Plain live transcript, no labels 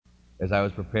as I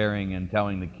was preparing and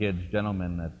telling the kids,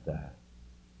 gentlemen, that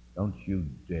don't you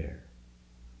dare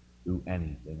do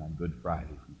anything on Good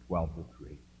Friday from 12 to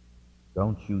 3.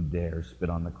 Don't you dare spit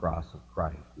on the cross of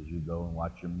Christ as you go and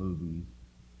watch your movies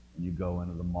and you go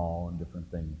into the mall and different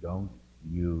things. Don't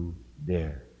you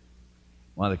dare.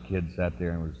 One of the kids sat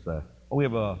there and was, we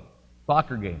have a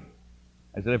soccer game.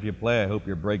 I said, if you play, I hope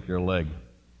you break your leg.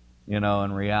 In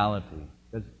reality.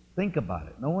 Because think about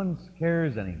it. No one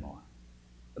cares anymore.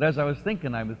 But as I was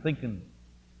thinking,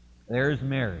 there's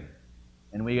Mary.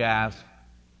 And we ask,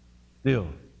 still,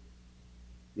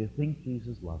 do you think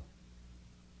Jesus loves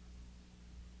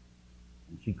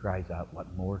you? And she cries out,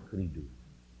 what more could he do?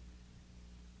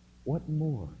 What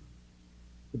more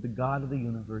could the God of the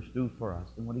universe do for us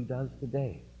than what he does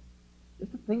today?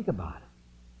 Just to think about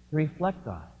it, to reflect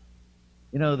on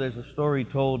it. There's a story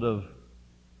told of,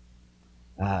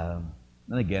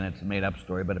 and again, it's a made-up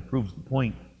story, but it proves the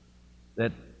point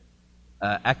that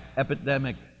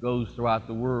epidemic goes throughout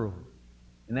the world,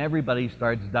 and everybody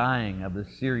starts dying of this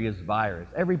serious virus.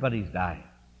 Everybody's dying.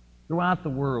 Throughout the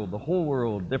world, the whole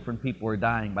world, different people are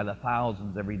dying by the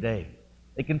thousands every day.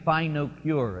 They can find no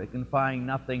cure. They can find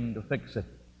nothing to fix it.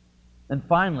 And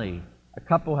finally, a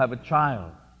couple have a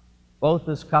child. Both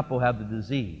this couple have the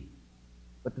disease.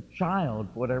 But the child,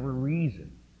 for whatever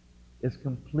reason, is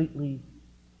completely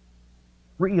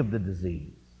free of the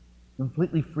disease,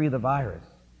 completely free of the virus.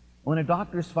 When the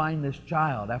doctors find this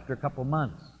child after a couple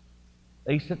months,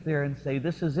 they sit there and say,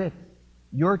 this is it.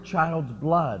 Your child's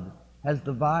blood has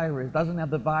the virus, doesn't have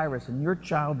the virus, and your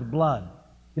child's blood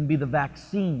can be the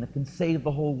vaccine that can save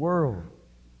the whole world.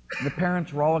 And the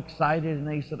parents were all excited, and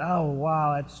they said, oh,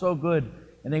 wow, that's so good.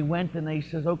 And they went and they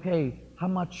said, okay, how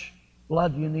much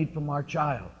blood do you need from our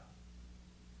child?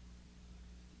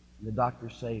 And the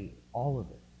doctors say, all of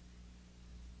it.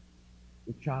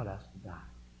 Your child has to die.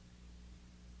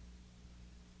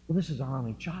 Well, this is our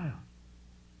only child.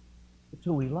 It's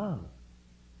who we love.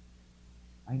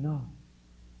 I know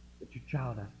that your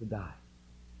child has to die.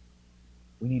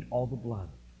 We need all the blood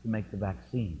to make the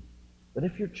vaccine. But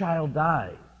if your child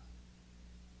dies,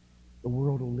 the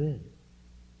world will live.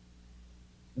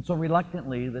 And so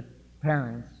reluctantly, the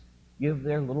parents give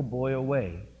their little boy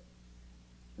away,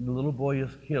 and the little boy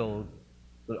is killed,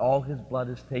 but all his blood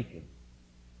is taken.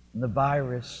 And the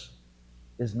virus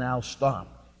is now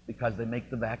stopped because they make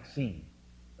the vaccine,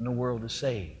 and the world is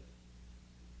saved.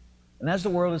 And as the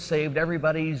world is saved,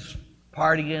 everybody's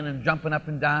partying and jumping up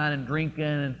and down and drinking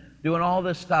and doing all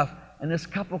this stuff. And this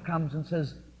couple comes and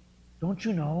says, don't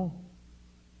you know?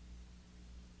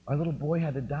 Our little boy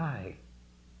had to die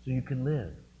so you can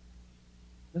live.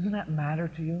 Doesn't that matter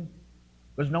to you?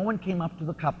 Because no one came up to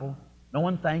the couple. No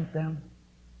one thanked them.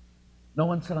 No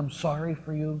one said, I'm sorry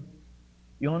for you.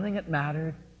 The only thing that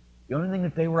mattered, the only thing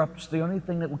that they were up, the only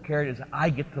thing that we cared is,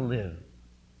 I get to live.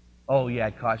 Oh yeah,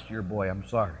 it cost you your boy, I'm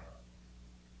sorry.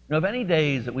 Of any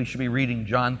days that we should be reading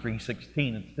John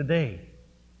 3:16, it's today.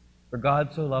 For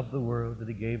God so loved the world that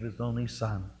he gave his only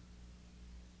Son.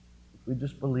 If we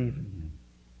just believe in him,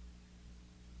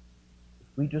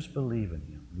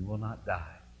 we will not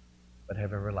die, but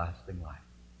have everlasting life.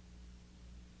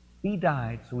 He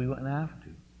died so we wouldn't have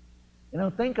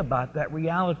to. Think about that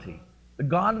reality. The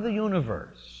God of the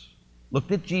universe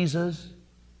looked at Jesus,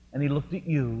 and he looked at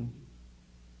you,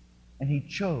 and he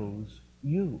chose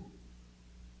you.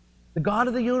 The God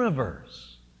of the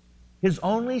universe, his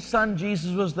only Son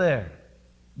Jesus was there.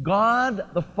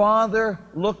 God the Father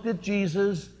looked at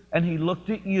Jesus, and he looked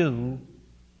at you,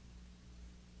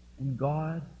 and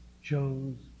God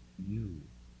chose you.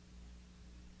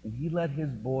 And he let his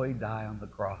boy die on the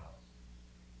cross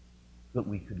so that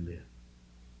we could live.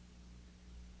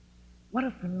 What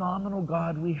a phenomenal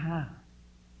God we have.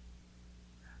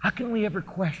 How can we ever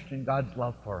question God's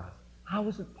love for us? How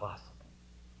is it possible?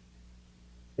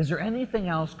 Is there anything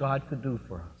else God could do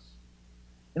for us?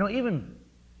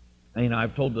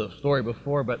 I've told the story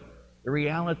before, but the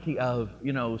reality of,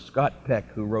 Scott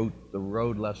Peck, who wrote The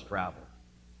Road Less Traveled,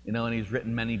 and he's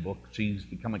written many books. He's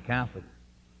become a Catholic.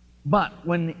 But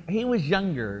when he was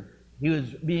younger, he was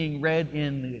being read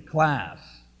in class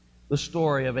the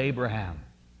story of Abraham.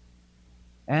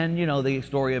 And, the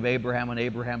story of Abraham, when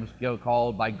Abraham was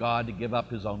called by God to give up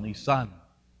his only son.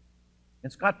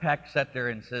 And Scott Peck sat there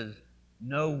and says,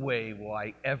 no way will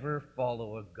I ever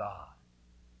follow a God.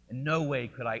 In no way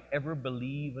could I ever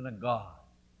believe in a God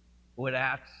who would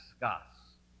ask us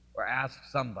or ask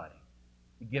somebody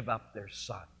to give up their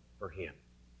son for him.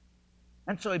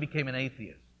 And so he became an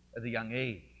atheist at a young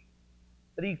age.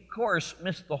 But he, of course,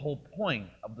 missed the whole point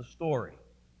of the story.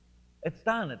 It's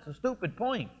done. It's a stupid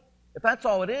point. If that's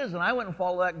all it is, then I wouldn't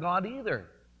follow that God either.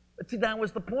 But see, that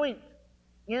was the point.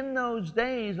 In those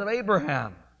days of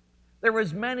Abraham, there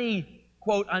was many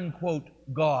quote-unquote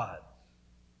gods.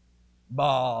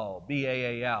 Baal,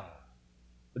 B-A-A-L,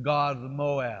 the god of the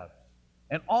Moab.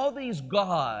 And all these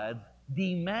gods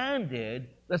demanded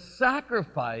the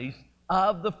sacrifice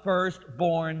of the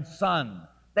firstborn son.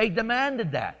 They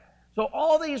demanded that. So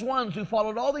all these ones who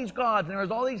followed all these gods, and there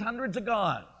was all these hundreds of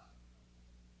gods,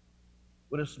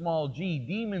 with a small g,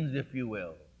 demons if you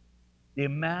will,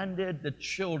 demanded the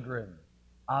children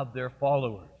of their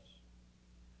followers.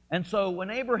 And so when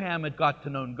Abraham had got to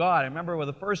know God, I remember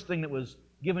the first thing that was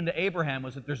given to Abraham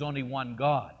was that there's only one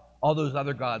God. All those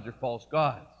other gods are false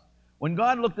gods. When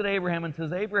God looked at Abraham and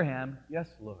says, Abraham, yes,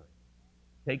 Lord,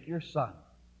 take your son,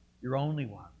 your only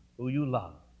one, who you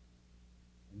love,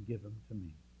 and give him to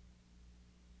me.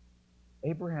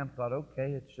 Abraham thought,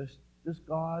 okay, it's just, this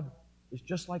God is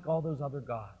just like all those other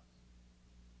gods.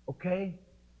 Okay?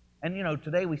 And you know,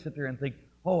 today we sit there and think,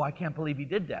 oh, I can't believe he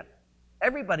did that.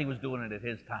 Everybody was doing it at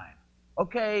his time.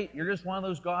 Okay, you're just one of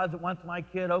those gods that wants my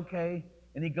kid, okay.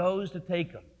 And he goes to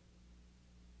take him.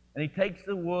 And he takes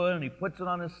the wood and he puts it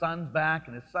on his son's back,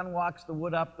 and his son walks the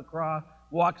wood up the cross,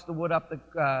 walks the wood up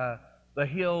the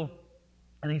hill,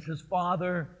 and he says,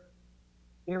 Father,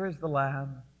 here is the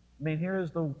lamb. I mean, here is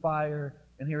the fire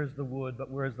and here is the wood, but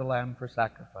where is the lamb for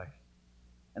sacrifice?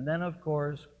 And then, of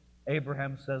course,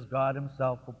 Abraham says God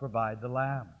himself will provide the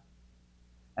lamb.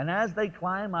 And as they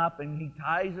climb up and he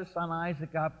ties his son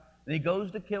Isaac up and he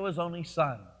goes to kill his only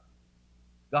son,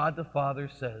 God the Father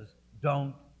says,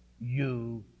 don't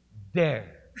you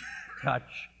dare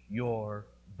touch your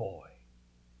boy.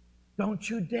 Don't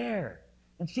you dare.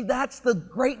 And see, that's the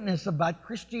greatness about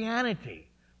Christianity.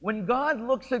 When God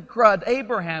looks at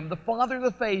Abraham, the father of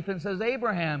the faith, and says,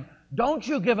 Abraham, don't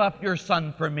you give up your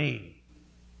son for me.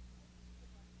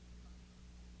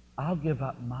 I'll give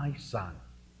up my son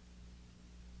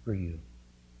for you.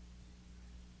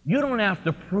 You don't have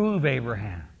to prove,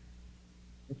 Abraham,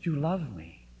 that you love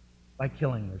me by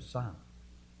killing your son.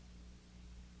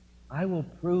 I will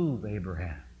prove,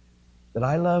 Abraham, that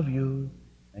I love you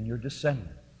and your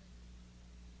descendants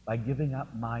by giving up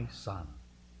my son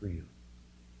for you.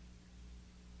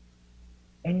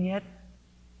 And yet,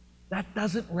 that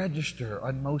doesn't register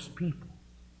on most people.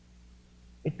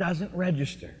 It doesn't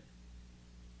register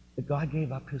that God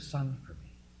gave up his son for me.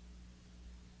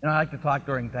 You know, I like to talk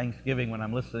during Thanksgiving when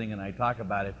I'm listening and I talk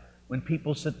about it. When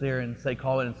people sit there and say,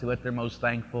 call in and say what they're most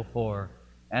thankful for.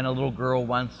 And a little girl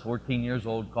once, 14 years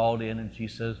old, called in and she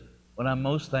says, what I'm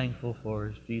most thankful for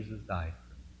is Jesus died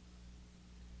for me.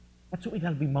 That's what we got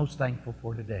to be most thankful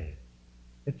for today,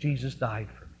 that Jesus died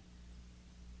for me.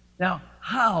 Now,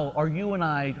 how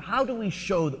do we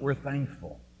show that we're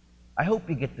thankful? I hope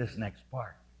you get this next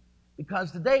part.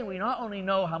 Because today we not only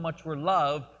know how much we're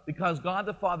loved because God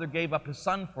the Father gave up his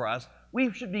son for us,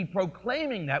 we should be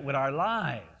proclaiming that with our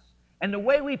lives. And the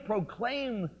way we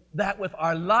proclaim that with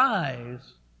our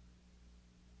lives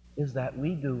is that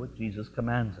we do what Jesus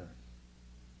commands us.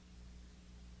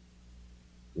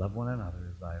 Love one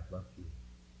another as I have loved you.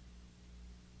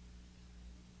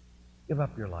 Give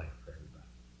up your life for everybody.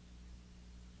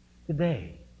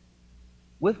 Today,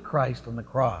 with Christ on the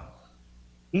cross,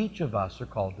 each of us are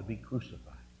called to be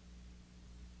crucified.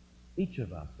 Each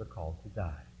of us are called to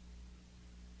die.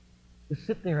 To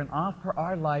sit there and offer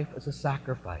our life as a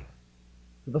sacrifice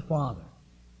to the Father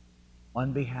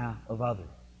on behalf of others.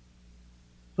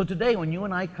 So today, when you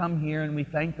and I come here and we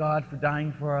thank God for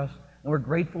dying for us, and we're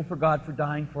grateful for God for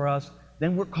dying for us,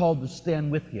 then we're called to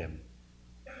stand with him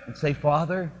and say,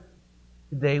 Father,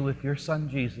 today with your son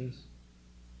Jesus,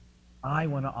 I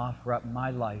want to offer up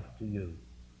my life to you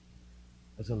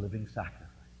as a living sacrifice.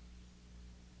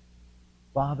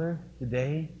 Father,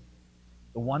 today,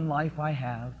 the one life I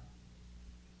have,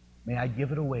 may I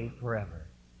give it away forever.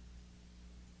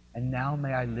 And now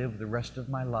may I live the rest of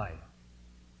my life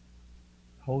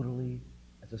totally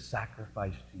as a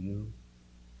sacrifice to you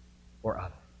or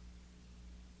others.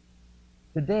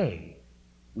 Today,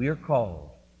 we are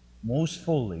called most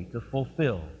fully to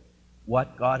fulfill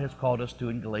what God has called us to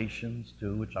in Galatians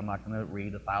 2, which I'm not going to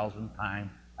read 1,000 times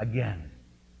again,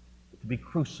 to be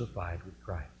crucified with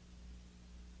Christ.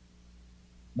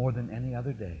 More than any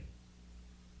other day,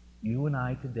 you and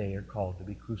I today are called to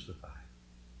be crucified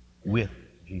with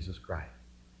Jesus Christ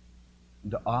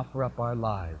and to offer up our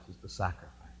lives as the sacrifice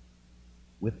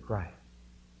with Christ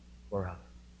for us.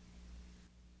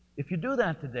 If you do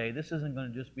that today, this isn't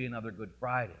going to just be another Good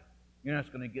Friday. You're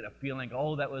not going to get a feeling,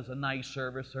 oh, that was a nice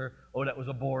service, or oh, that was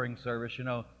a boring service. You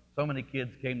know, so many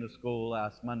kids came to school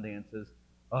last Monday and says,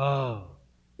 oh,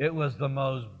 it was the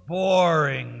most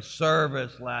boring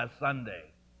service last Sunday.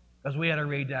 because we had to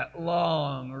read that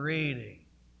long reading.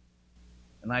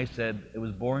 And I said, it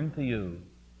was boring to you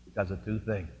because of two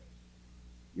things.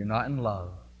 You're not in love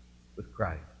with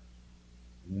Christ,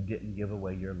 and you didn't give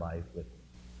away your life with him.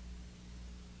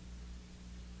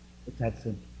 It's that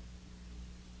simple.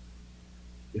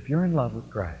 If you're in love with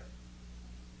Christ,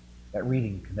 that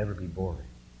reading can never be boring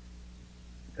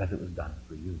because it was done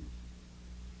for you.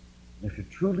 And if you're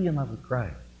truly in love with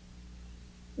Christ,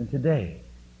 then today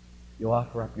you'll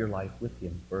offer up your life with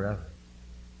him forever.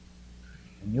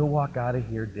 And you'll walk out of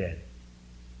here dead,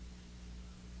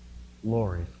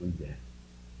 gloriously dead,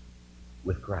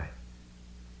 with Christ.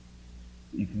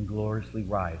 You can gloriously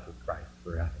rise with Christ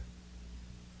forever.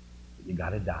 But you got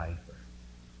to die first.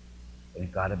 And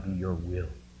it got to be your will.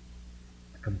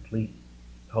 A complete,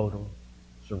 total,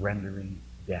 surrendering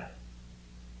death.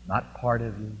 Not part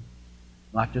of you.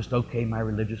 Not just, okay, my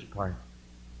religious part.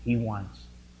 He wants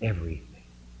everything.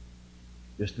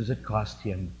 Just as it cost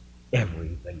him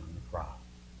everything on the cross.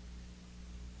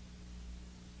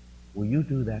 Will you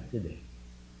do that today?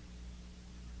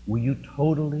 Will you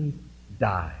totally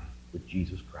die with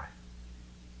Jesus Christ?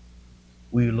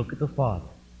 Will you look at the Father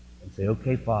and say,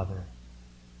 okay, Father,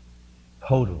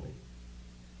 totally,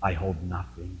 I hold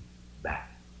nothing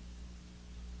back.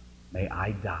 May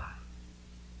I die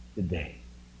today,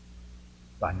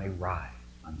 so I may rise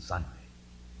on Sunday.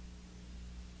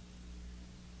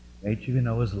 May you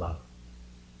know his love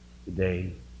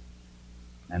today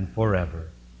and forever.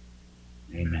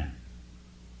 Amen.